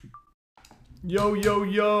Yo, yo,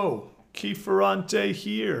 yo. Kieferante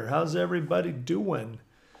here. How's everybody doing?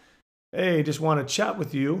 Hey, just want to chat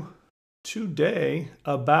with you today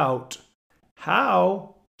about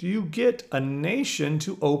how do you get a nation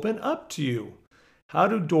to open up to you? How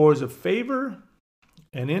do doors of favor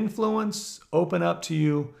and influence open up to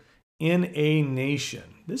you in a nation?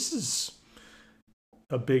 This is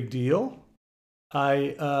a big deal.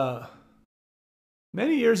 Many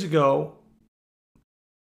years ago,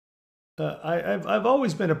 I've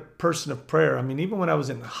always been a person of prayer. I mean, even when I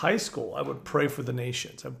was in high school, I would pray for the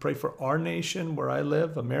nations. I would pray for our nation where I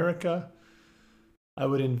live, America. I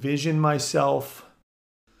would envision myself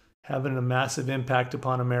having a massive impact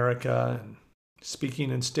upon America and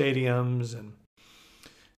speaking in stadiums and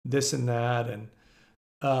this and that. And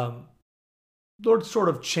Lord sort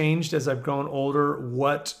of changed as I've grown older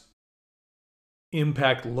what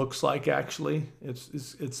impact looks like. Actually,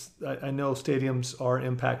 I know stadiums are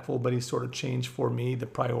impactful, but He sort of changed for me the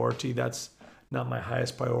priority. That's not my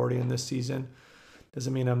highest priority in this season.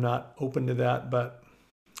 Doesn't mean I'm not open to that, but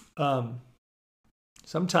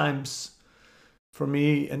sometimes for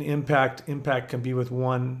me an impact can be with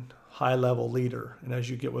one high level leader, and as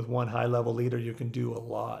you get with one high level leader, you can do a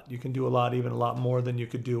lot. You can do a lot, even a lot more than you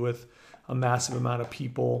could do with a massive amount of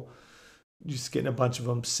people just getting a bunch of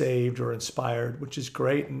them saved or inspired, which is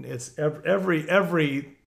great. And it's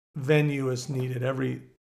every venue is needed. Every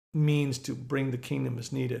means to bring the kingdom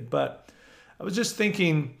is needed. But I was just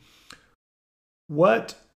thinking,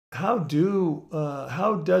 how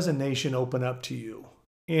does a nation open up to you?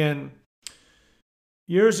 And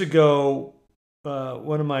years ago,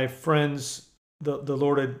 one of my friends, the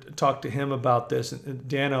Lord had talked to him about this, and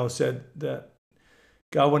Dano said that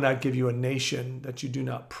God will not give you a nation that you do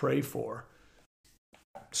not pray for.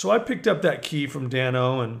 So I picked up that key from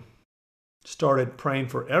Dano and started praying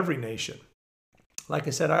for every nation. Like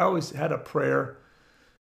I said, I always had a prayer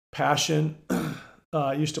passion.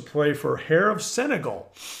 I used to pray for Hair of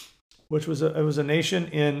Senegal, which was a nation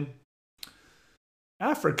in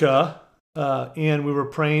Africa, and we were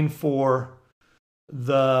praying for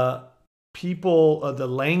the people, the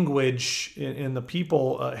language in the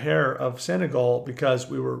people, Hair of Senegal, because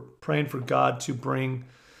we were praying for God to bring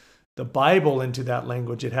the Bible into that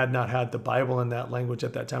language. It had not had the Bible in that language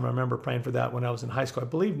at that time. I remember praying for that when I was in high school. I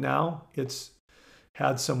believe now it's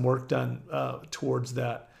had some work done towards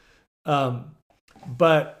that.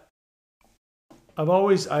 But I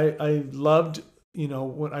loved,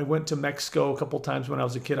 when I went to Mexico a couple times when I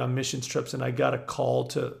was a kid on missions trips, and I got a call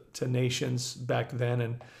to nations back then,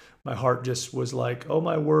 and my heart just was like, oh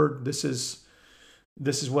my word, this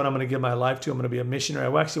is what I'm going to give my life to. I'm going to be a missionary.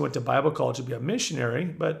 I actually went to Bible college to be a missionary,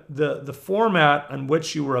 but the format on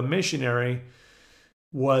which you were a missionary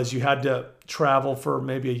was you had to travel for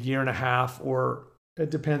maybe a year and a half, or it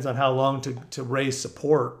depends on how long to raise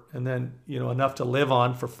support, and then enough to live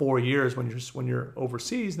on for 4 years when you're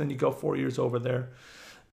overseas. Then you go 4 years over there,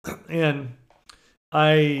 and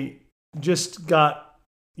I just got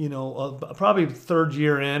probably third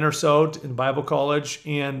year in or so in Bible college,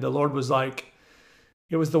 and the Lord was like,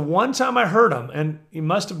 it was the one time I heard Him, and He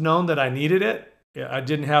must have known that I needed it. I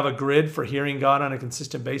didn't have a grid for hearing God on a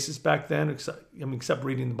consistent basis back then, except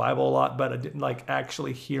reading the Bible a lot, but I didn't like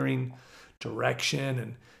actually hearing direction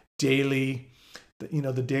and daily,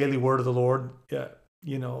 the daily word of the Lord.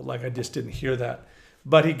 Like I just didn't hear that.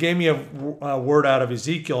 But He gave me a word out of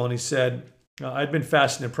Ezekiel, and He said, I'd been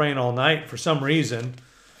fasting and praying all night for some reason,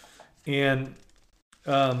 and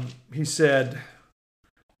He said,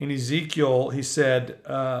 in Ezekiel, He said,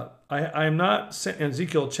 I am not, in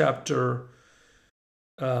Ezekiel chapter,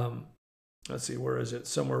 let's see, where is it?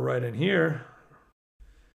 Somewhere right in here.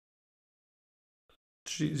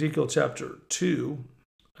 Ezekiel chapter 2,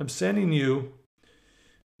 I'm sending you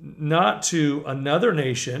not to another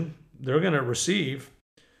nation. They're going to receive.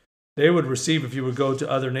 They would receive if you would go to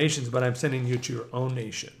other nations, but I'm sending you to your own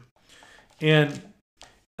nation. And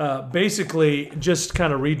basically just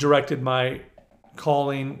kind of redirected my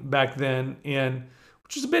calling back then, and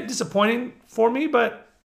which was a bit disappointing for me, but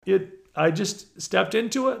I just stepped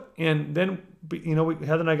into it, and then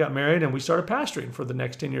Heather and I got married, and we started pastoring for the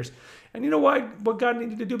next 10 years. And what God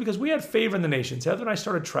needed to do, because we had favor in the nations. Heather and I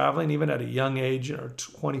started traveling even at a young age,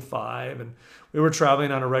 25, and we were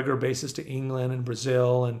traveling on a regular basis to England and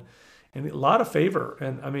Brazil, and a lot of favor.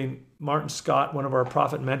 And I mean, Martin Scott, one of our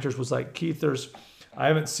prophet mentors, was like, Keith, I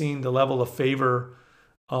haven't seen the level of favor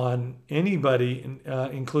on anybody,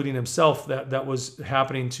 including himself, that was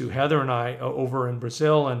happening to Heather and I over in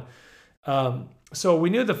Brazil. And so we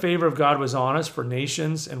knew the favor of God was on us for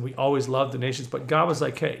nations, and we always loved the nations. But God was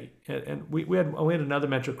like, hey, and we had another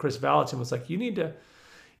mentor, Chris Valentin, was like, you need to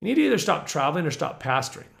You need to either stop traveling or stop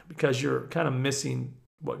pastoring because you're kind of missing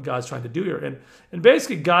what God's trying to do here. And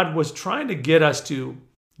basically, God was trying to get us to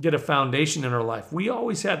get a foundation in our life. We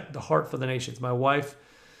always had the heart for the nations. My wife,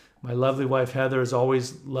 my lovely wife, Heather, has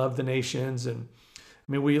always loved the nations. And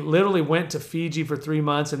I mean, we literally went to Fiji for 3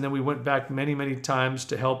 months, and then we went back many, many times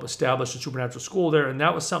to help establish a supernatural school there. And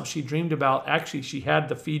that was something she dreamed about. Actually, she had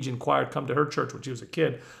the Fijian choir come to her church when she was a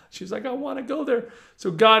kid. She was like, I want to go there. So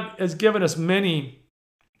God has given us many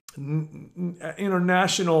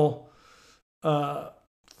international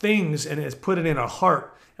things and has put it in our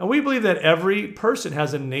heart. And we believe that every person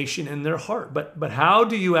has a nation in their heart. But how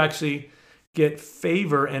do you actually get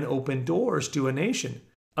favor and open doors to a nation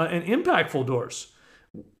and impactful doors?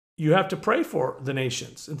 You have to pray for the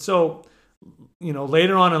nations. And so,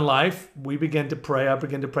 later on in life, we began to pray. I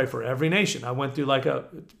began to pray for every nation. I went through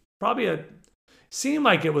seemed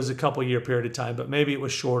like it was a couple year period of time, but maybe it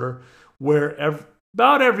was shorter, where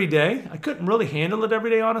about every day, I couldn't really handle it every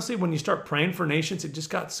day, honestly. When you start praying for nations, it just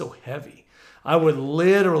got so heavy. I would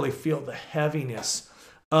literally feel the heaviness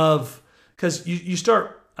because you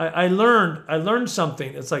start, I learned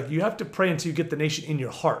something. It's like you have to pray until you get the nation in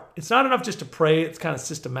your heart. It's not enough just to pray. It's kind of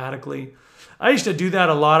systematically. I used to do that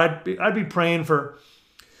a lot. I'd be praying for,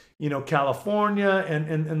 California,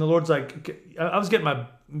 and the Lord's like, I was getting my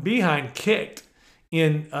behind kicked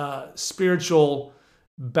in spiritual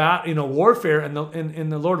warfare, and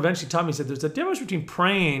the Lord eventually taught me. He said, "There's a difference between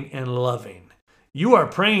praying and loving. You are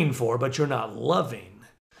praying for, but you're not loving."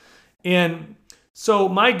 And so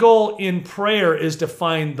my goal in prayer is to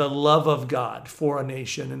find the love of God for a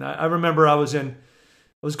nation. And I remember I was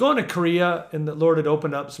going to Korea, and the Lord had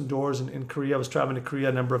opened up some doors in Korea. I was traveling to Korea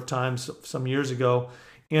a number of times some years ago,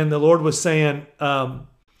 and the Lord was saying, I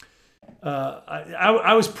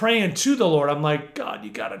was praying to the Lord. I'm like, God,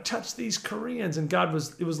 you got to touch these Koreans. And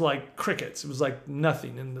it was like crickets. It was like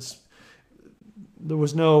nothing in this. There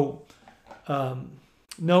was no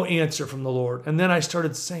answer from the Lord. And then I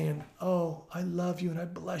started saying, oh, I love you and I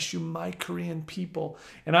bless you, my Korean people.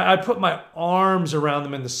 And I put my arms around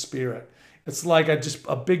them in the spirit. It's like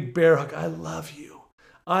a big bear hug. I love you.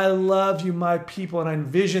 I love you, my people. And I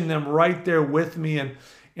envision them right there with me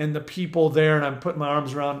and the people there. And I'm putting my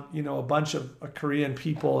arms around, a bunch of Korean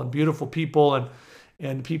people and beautiful people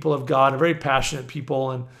and people of God, and very passionate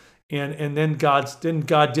people. And then God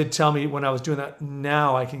did tell me when I was doing that,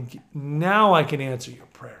 now I can answer your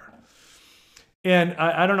prayer. And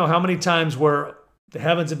I don't know how many times where the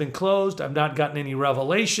heavens have been closed. I've not gotten any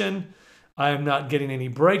revelation. I am not getting any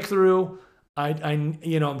breakthrough. I'm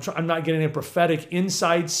not getting any prophetic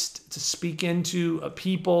insights to speak into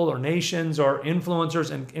people or nations or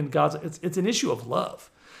influencers. And God's, it's an issue of love.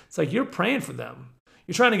 It's like you're praying for them.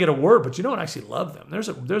 You're trying to get a word, but you don't actually love them. There's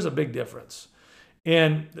a big difference.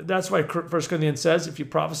 And that's why 1 Corinthians says, if you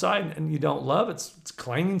prophesy and you don't love, it's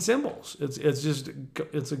clanging cymbals. It's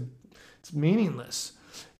meaninless.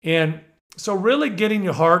 And so really getting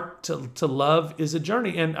your heart to love is a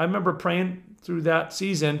journey. And I remember praying through that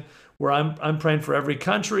season where I'm praying for every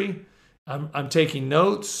country. I'm taking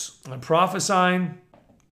notes. I'm prophesying.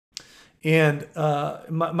 And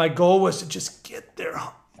my goal was to just get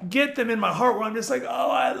them in my heart where I'm just like, oh,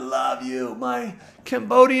 I love you, my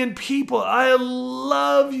Cambodian people. I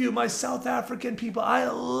love you, my South African people. I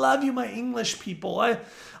love you, my English people.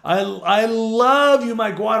 I love you, my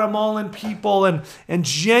Guatemalan people, and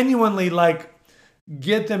genuinely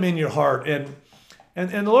get them in your heart. And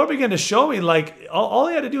the Lord began to show me all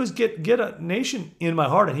he had to do is get a nation in my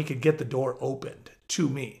heart, and he could get the door opened to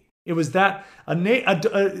me. It was that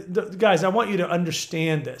guys, I want you to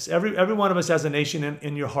understand this. Every one of us has a nation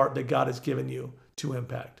in your heart that God has given you to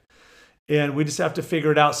impact. And we just have to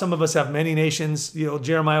figure it out. Some of us have many nations.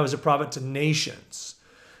 Jeremiah was a prophet to nations.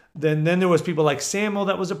 Then there was people like Samuel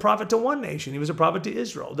that was a prophet to one nation. He was a prophet to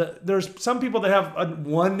Israel. There's some people that have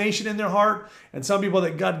one nation in their heart, and some people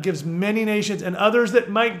that God gives many nations, and others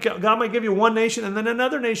that God might give you one nation and then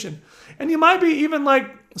another nation. And you might be even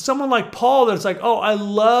like someone like Paul that's like, oh, I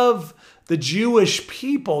love the Jewish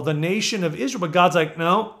people, the nation of Israel. But God's like,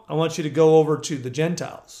 no, I want you to go over to the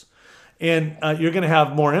Gentiles. And you're going to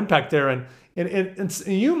have more impact there. And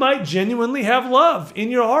you might genuinely have love in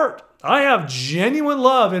your heart. I have genuine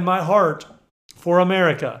love in my heart for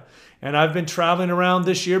America. And I've been traveling around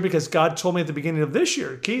this year because God told me at the beginning of this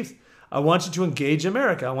year, Keith, I want you to engage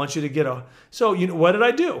America. I want you to get So what did I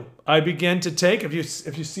do? I began to take, if you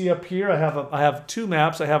see up here, I have two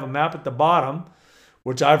maps. I have a map at the bottom,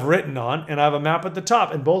 which I've written on, and I have a map at the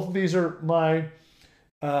top. And both of these are my,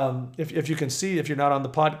 if you can see, if you're not on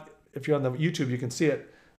the if you're on the YouTube, you can see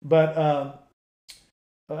it. But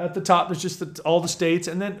at the top, there's just all the states.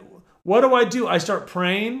 And then what do? I start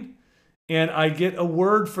praying, and I get a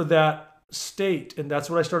word for that state. And that's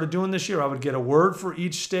what I started doing this year. I would get a word for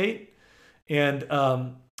each state. And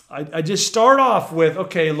I just start off with,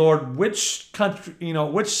 okay, Lord, which country,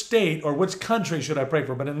 which state or which country should I pray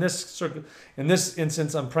for? But in this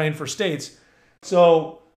instance, I'm praying for states.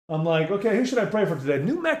 So I'm like, okay, who should I pray for today?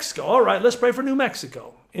 New Mexico. All right, let's pray for New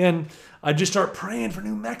Mexico. And I just start praying for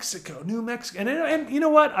New Mexico. And you know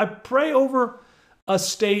what? I pray over a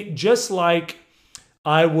state just like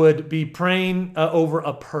I would be praying over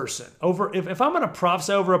a person. If I'm going to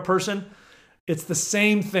prophesy over a person, it's the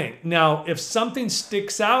same thing. Now, if something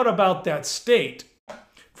sticks out about that state,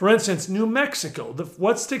 for instance, New Mexico,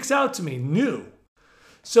 what sticks out to me? New.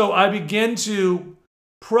 So I begin to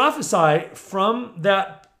prophesy from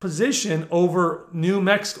that position over New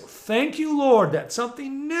Mexico. Thank you, Lord, that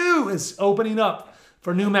something new is opening up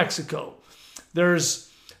for New Mexico. There's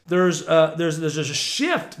a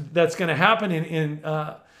shift that's going to happen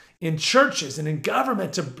in churches and in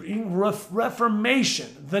government to bring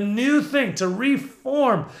reformation, the new thing, to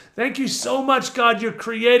reform. Thank you so much, God. You're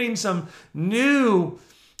creating some new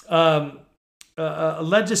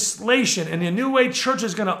legislation and a new way church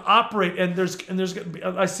is going to operate. And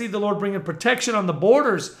I see the Lord bringing protection on the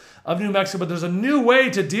borders of New Mexico, but there's a new way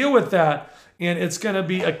to deal with that. And it's going to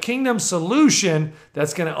be a kingdom solution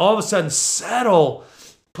that's going to all of a sudden settle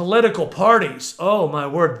political parties. Oh my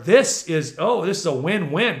word, this is a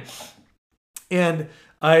win-win. And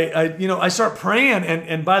I start praying,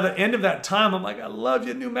 and by the end of that time, I'm like, I love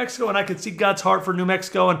you, New Mexico, and I could see God's heart for New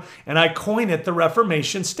Mexico, and I coin it the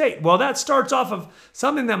Reformation State. Well, that starts off of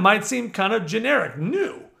something that might seem kind of generic,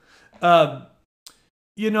 new. And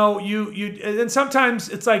sometimes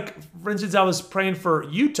it's like, for instance, I was praying for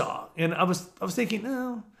Utah, and I was thinking,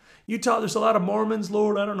 no, Utah, there's a lot of Mormons,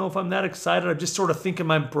 Lord. I don't know if I'm that excited. I just sort of think in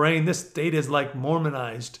my brain, this state is like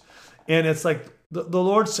Mormonized. And it's like the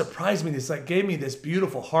Lord surprised me. It's like gave me this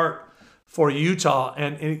beautiful heart for Utah,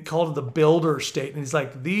 and he called it the builder state. And he's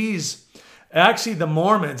like, the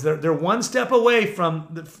Mormons, they're one step away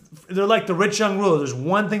from, they're like the rich young ruler. There's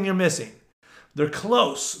one thing you're missing. They're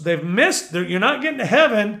close. They've missed, you're not getting to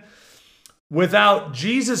heaven without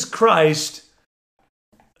Jesus Christ,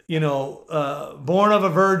 born of a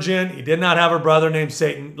virgin. He did not have a brother named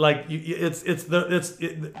Satan. Like you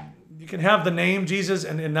can have the name Jesus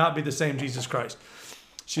and not be the same Jesus Christ.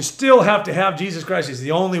 So you still have to have Jesus Christ. He's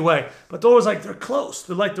the only way. But those they're close.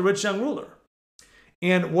 They're like the rich young ruler.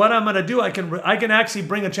 And what I'm going to do, I can actually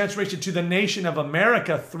bring a transformation to the nation of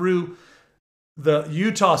America through the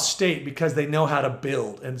Utah state because they know how to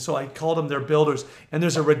build. And so I called them their builders. And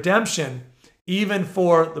there's a redemption even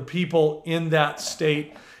for the people in that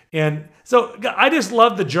state. And so I just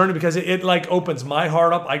love the journey because it opens my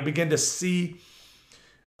heart up. I begin to see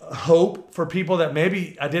hope for people that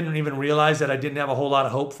maybe I didn't even realize that I didn't have a whole lot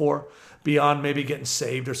of hope for beyond maybe getting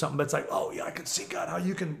saved or something. But it's like, oh yeah, I can see, God, how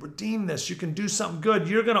you can redeem this. You can do something good.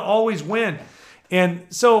 You're going to always win. And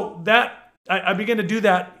so that I began to do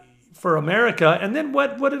that for America. And then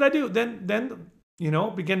what did I do? Then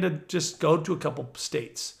begin to just go to a couple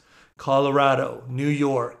states, Colorado, New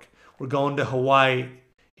York. We're going to Hawaii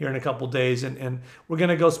here in a couple days, and we're going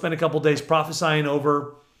to go spend a couple days prophesying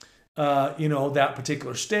over, that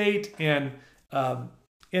particular state, and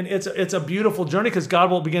it's a beautiful journey because God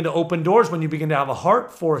will begin to open doors when you begin to have a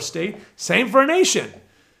heart for a state. Same for a nation.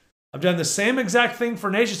 I've done the same exact thing for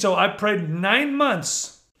a nation. So I prayed 9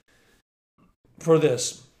 months for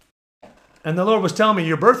this, and the Lord was telling me,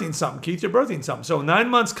 "You're birthing something, Keith. You're birthing something." So 9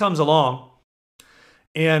 months comes along,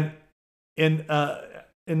 and in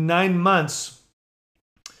 9 months,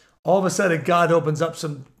 all of a sudden, God opens up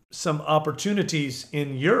some opportunities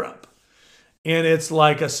in Europe. And it's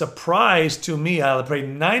like a surprise to me. I prayed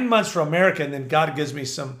 9 months for America, and then God gives me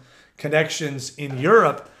some connections in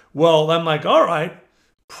Europe. Well, I'm like, all right,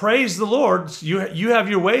 praise the Lord. You have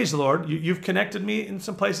your ways, Lord. You've connected me in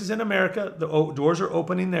some places in America. The doors are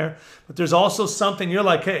opening there. But there's also something you're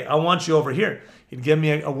like, hey, I want you over here. He'd give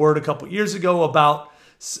me a word a couple years ago about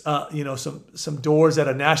some doors at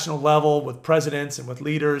a national level with presidents and with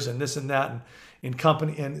leaders and this and that, and in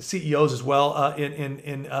company and CEOs as well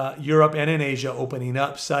in Europe and in Asia opening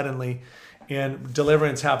up suddenly, and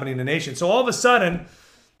deliverance happening in the nation. So all of a sudden,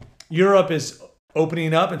 Europe is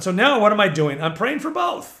opening up, and so now what am I doing? I'm praying for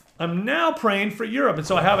both. I'm now praying for Europe, and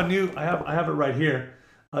so I have I have it right here,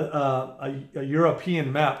 a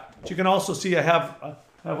European map. But you can also see I have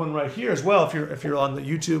one right here as well. If you're on the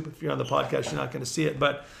YouTube, if you're on the podcast, you're not going to see it.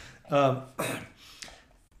 But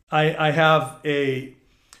I have a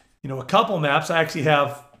couple maps. I actually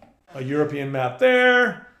have a European map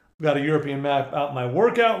there. I've got a European map out in my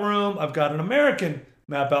workout room. I've got an American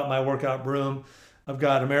map out my workout room. I've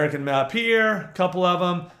got American map here, a couple of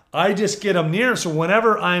them. I just get them near. So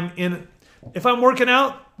whenever if I'm working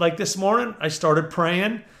out, like this morning, I started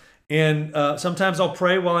praying. And sometimes I'll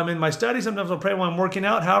pray while I'm in my study. Sometimes I'll pray while I'm working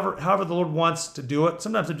out, however the Lord wants to do it.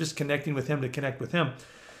 Sometimes I'm just connecting with Him to connect with Him.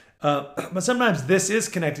 But sometimes this is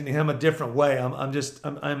connecting to Him a different way.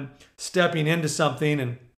 I'm stepping into something.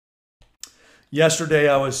 And yesterday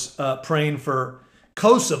I was praying for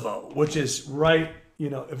Kosovo, which is right,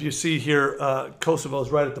 if you see here, Kosovo is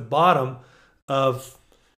right at the bottom of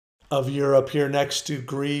Europe here, next to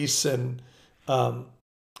Greece and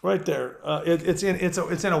right there. It's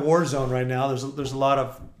in a war zone right now. There's a lot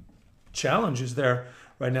of challenges there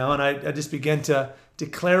right now, and I just begin to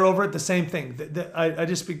declare over it the same thing.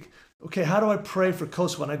 Okay, how do I pray for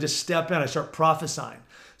Kosovo? And I just step in. I start prophesying.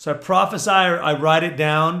 So I prophesy, or I write it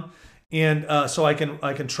down, and so I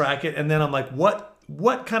can track it. And then I'm like,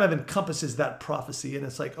 what kind of encompasses that prophecy? And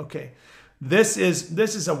it's like, okay, this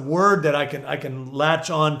is a word that I can latch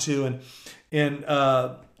onto, and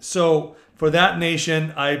so for that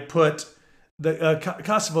nation, I put the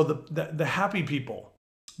Kosovo, the happy people,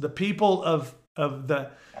 the people of the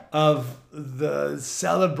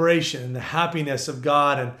celebration and the happiness of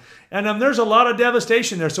God, and there's a lot of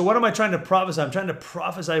devastation there. So what am I trying to prophesy? I'm trying to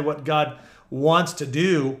prophesy what God wants to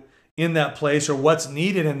do in that place, or what's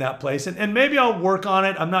needed in that place, and maybe I'll work on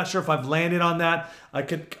it. I'm not sure if I've landed on that. I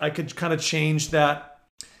could kind of change that.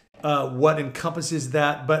 What encompasses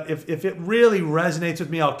that, but if it really resonates with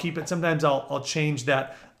me, I'll keep it. Sometimes I'll change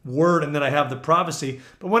that word, and then I have the prophecy.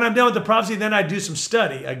 But when I'm done with the prophecy, then I do some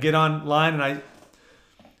study. I get online and I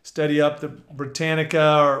study up the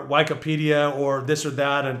Britannica or Wikipedia or this or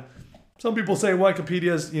that. And some people say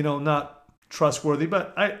Wikipedia is not trustworthy,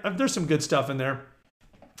 but there's some good stuff in there.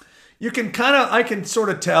 I can sort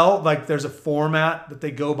of tell, like, there's a format that they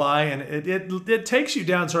go by, and it takes you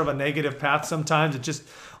down sort of a negative path sometimes. It's just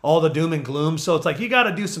all the doom and gloom. So it's like you got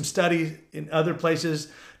to do some study in other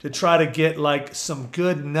places to try to get like some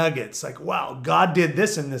good nuggets. Like, wow, God did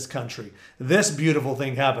this in this country. This beautiful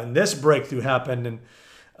thing happened. This breakthrough happened. And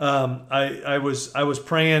I was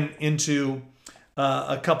praying into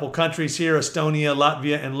a couple countries here, Estonia,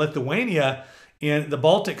 Latvia, and Lithuania. In the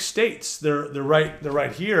Baltic states, they're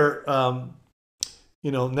right here,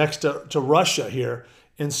 next to Russia here,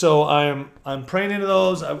 and so I'm praying into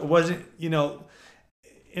those. I wasn't,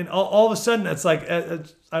 and all of a sudden it's like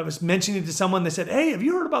I was mentioning to someone. They said, "Hey, have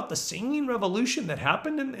you heard about the singing revolution that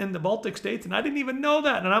happened in the Baltic states?" And I didn't even know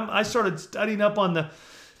that. And I started studying up on the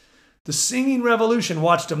singing revolution,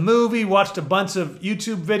 watched a movie, watched a bunch of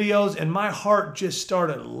YouTube videos, and my heart just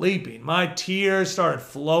started leaping. My tears started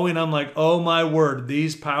flowing. I'm like, oh my word,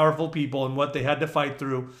 these powerful people and what they had to fight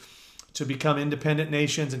through to become independent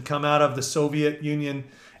nations and come out of the Soviet Union,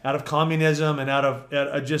 out of communism, and out of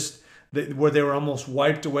where they were almost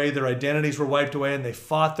wiped away. Their identities were wiped away, and they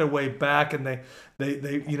fought their way back, and they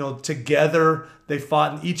together they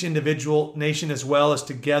fought, in each individual nation as well as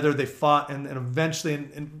together they fought, and eventually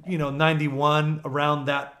in 91, around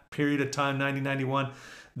that period of time, 1991,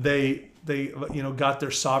 they got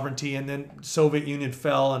their sovereignty, and then Soviet Union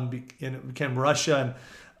fell and it became Russia,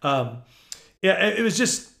 and it was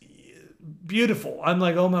just beautiful. I'm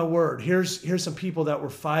like, oh my word, here's some people that were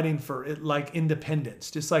fighting for it, like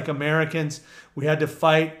independence, just like Americans. We had to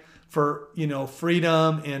fight for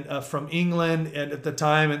freedom and from England and at the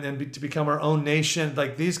time, and to become our own nation.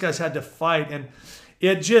 Like, these guys had to fight, and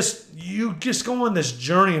you just go on this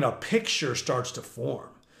journey, and a picture starts to form.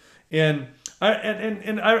 And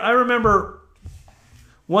I remember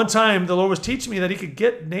one time the Lord was teaching me that He could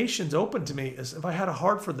get nations open to me as if I had a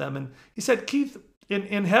heart for them. And He said, Keith,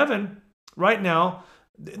 in heaven right now,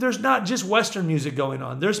 there's not just Western music going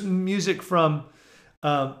on. There's music from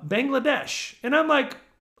Bangladesh. And I'm like,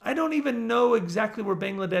 I don't even know exactly where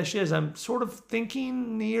Bangladesh is. I'm sort of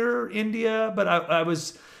thinking near India, but I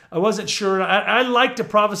wasn't sure. I like to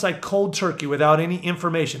prophesy cold turkey without any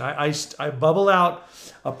information. I bubble out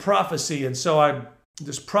a prophecy, and so I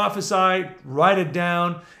just prophesy, write it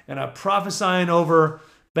down, and I'm prophesying over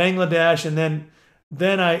Bangladesh, and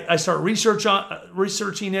then I start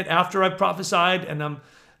researching it after I've prophesied, and I'm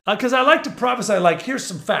because I like to prophesy, like, here's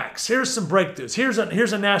some facts, here's some breakthroughs, here's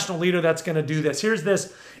a national leader that's going to do this, here's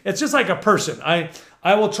this. It's just like a person. I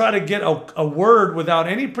will try to get a word without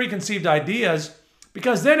any preconceived ideas,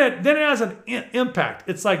 because then it has an impact.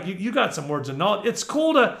 It's like you got some words of knowledge. It's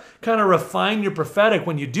cool to kind of refine your prophetic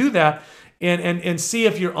when you do that, and see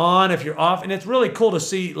if you're on, if you're off, and it's really cool to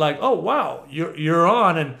see, like, oh wow, you're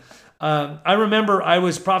on. And I remember I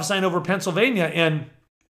was prophesying over Pennsylvania, and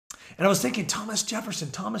And I was thinking Thomas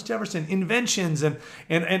Jefferson, inventions, and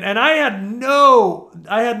I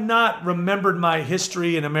had not remembered my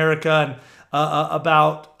history in America and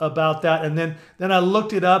about that. And then I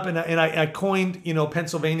looked it up, and I coined,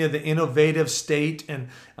 Pennsylvania the innovative state, and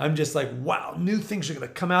I'm just like, wow, new things are going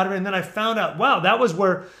to come out of it. And then I found out, wow, that was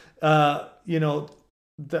where that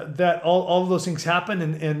all of those things happened,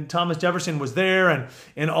 and Thomas Jefferson was there,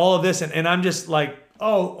 and all of this, and I'm just like,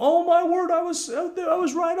 oh my word, I was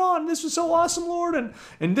right on. This was so awesome, Lord,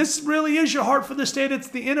 and this really is your heart for the state. It's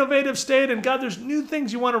the innovative state, and God, there's new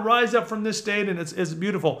things you want to rise up from this state, and it's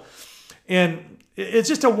beautiful, and it's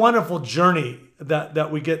just a wonderful journey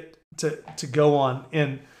that we get to go on.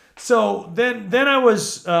 And so then I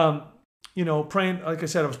was praying. Like I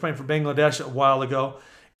said, I was praying for Bangladesh a while ago,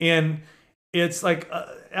 and it's like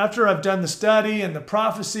after I've done the study and the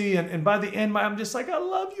prophecy, and by the end, I'm just like, I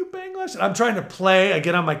love you, Bangladesh. And I'm trying to play. I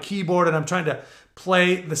get on my keyboard and I'm trying to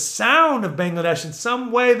play the sound of Bangladesh in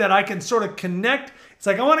some way that I can sort of connect. It's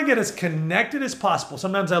like I want to get as connected as possible.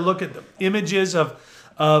 Sometimes I look at the images of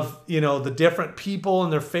the different people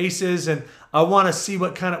and their faces, and I want to see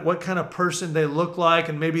what kind of person they look like,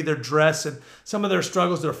 and maybe their dress and some of their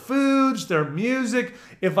struggles, their foods, their music.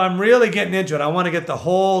 If I'm really getting into it, I want to get the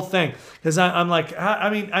whole thing, because I'm like,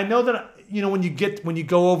 I know that when you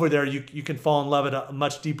go over there, you can fall in love at a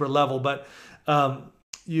much deeper level, but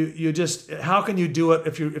you just, how can you do it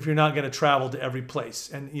if you're not going to travel to every place,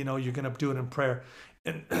 and you're going to do it in prayer.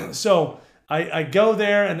 And so I go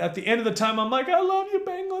there, and at the end of the time, I'm like, I love you,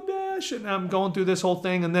 Bangladesh, and I'm going through this whole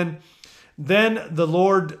thing, and then the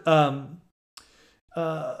Lord,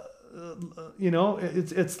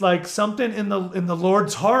 it's like something in the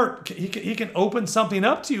Lord's heart. He can open something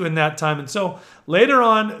up to you in that time. And so later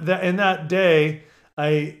on in that day,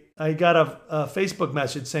 I got a Facebook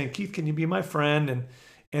message saying, Keith, can you be my friend?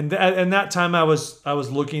 And that time I was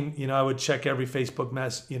looking, I would check every Facebook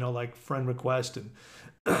like friend request,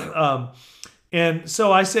 and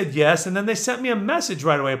so I said yes. And then they sent me a message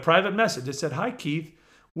right away, a private message. They said, hi, Keith,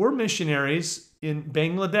 we're missionaries in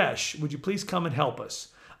Bangladesh. Would you please come and help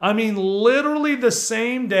us? I mean, literally the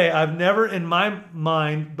same day. I've never in my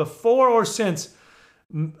mind before or since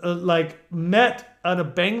met a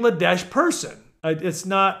Bangladesh person. It's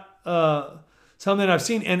not something I've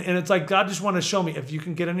seen. And it's like God just wanted to show me, if you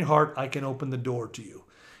can get in your heart, I can open the door to you.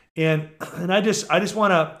 And I just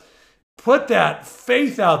want to put that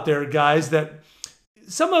faith out there, guys, that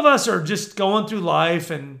some of us are just going through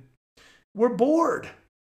life and we're bored.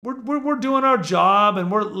 We're doing our job,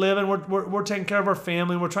 and we're living, we're taking care of our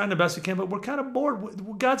family, and we're trying the best we can, but we're kind of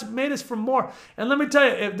bored. God's made us for more. And let me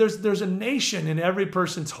tell you, there's a nation in every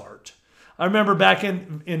person's heart. I remember back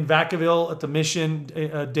in Vacaville at the mission,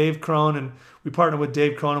 Dave Crone, and we partnered with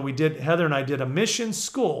Dave Crone, and Heather and I did a mission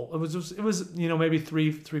school. It was maybe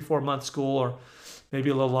 3-4 month school, or maybe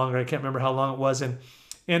a little longer. I can't remember how long it was.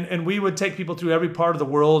 And we would take people through every part of the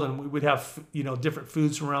world, and we would have different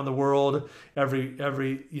foods from around the world every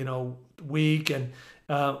week, and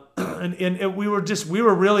we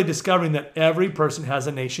were really discovering that every person has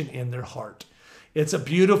a nation in their heart. It's a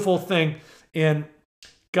beautiful thing, and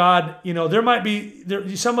God,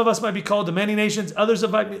 some of us might be called to many nations, others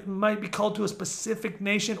might be called to a specific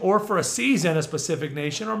nation, or for a season a specific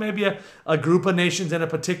nation, or maybe a group of nations in a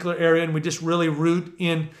particular area, and we just really root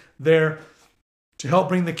in there to help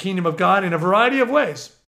bring the kingdom of God in a variety of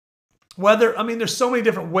ways. There's so many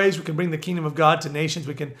different ways we can bring the kingdom of God to nations.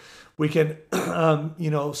 We can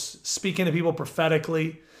speak into people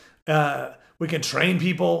prophetically. We can train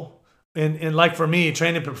people, and like for me,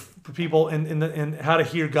 training people in how to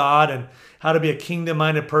hear God and how to be a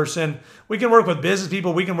kingdom-minded person. We can work with business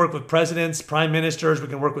people. We can work with presidents, prime ministers. We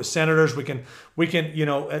can work with senators. We can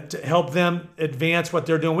to help them advance what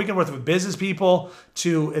they're doing. We can work with business people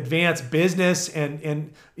to advance business,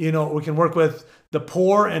 and we can work with the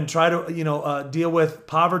poor and try to deal with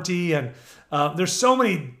poverty. And there's so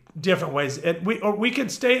many different ways. We can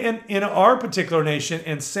stay in our particular nation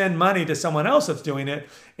and send money to someone else that's doing it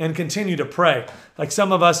and continue to pray. Like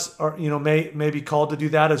some of us are, may be called to do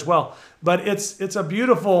that as well. But it's a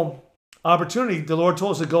beautiful opportunity. The Lord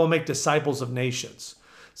told us to go and make disciples of nations.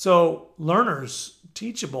 So learners,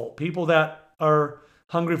 teachable, people that are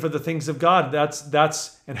hungry for the things of God.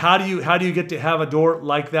 And how do you get to have a door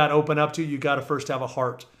like that open up to you? You got to first have a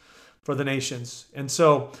heart for the nations. And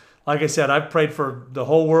so, like I said, I've prayed for the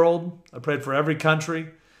whole world. I prayed for every country.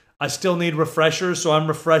 I still need refreshers, so I'm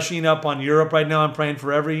refreshing up on Europe right now. I'm praying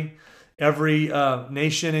for every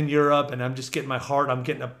nation in Europe, and I'm just getting my heart. I'm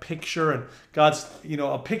getting a picture, and God's,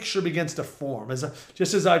 a picture begins to form.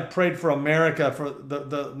 Just as I prayed for America for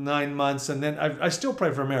the 9 months, and then I still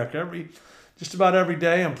pray for America. just about every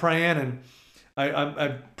day I'm praying, and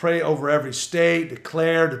I pray over every state,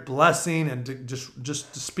 declare the blessing, and to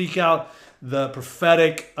just to speak out the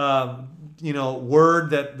prophetic word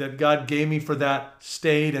that God gave me for that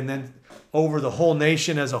state, and then over the whole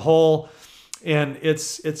nation as a whole. And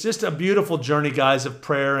it's just a beautiful journey, guys, of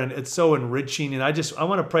prayer, and it's so enriching. And I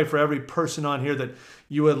want to pray for every person on here that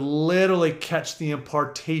you would literally catch the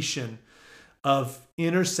impartation of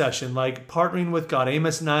intercession, like partnering with God.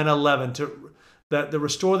 Amos 9:11, to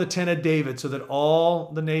restore the tent of David, so that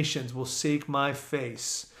all the nations will seek my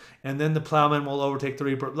face, and then the plowman will overtake the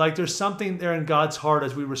reaper. Like, there's something there in God's heart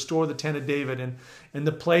as we restore the tent of David, and in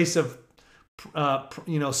the place of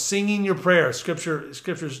singing your prayers.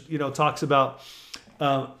 Scriptures talks about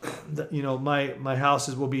my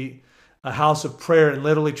houses will be a house of prayer, and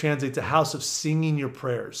literally translates a house of singing your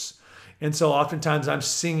prayers. And so oftentimes I'm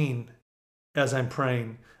singing as I'm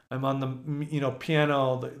praying. I'm on the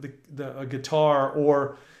piano, the guitar,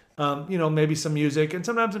 or maybe some music, and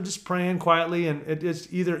sometimes I'm just praying quietly. And it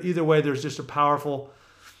is either way, there's just a powerful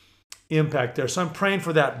impact there. So I'm praying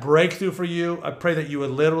for that breakthrough for you. I pray that you would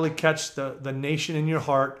literally catch the nation in your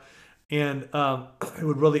heart, and it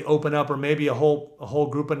would really open up, or maybe a whole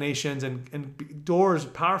group of nations, and doors,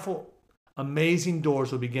 powerful, amazing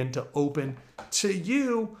doors will begin to open to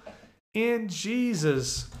you in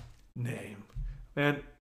Jesus' name. And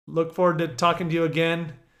look forward to talking to you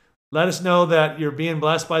again. Let us know that you're being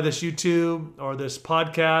blessed by this YouTube or this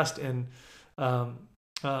podcast, and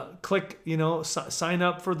click, sign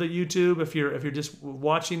up for the YouTube if you're just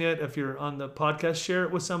watching it. If you're on the podcast, share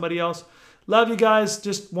it with somebody else. Love you guys.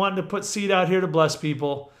 Just wanting to put seed out here to bless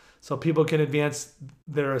people, so people can advance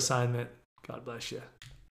their assignment. God bless you.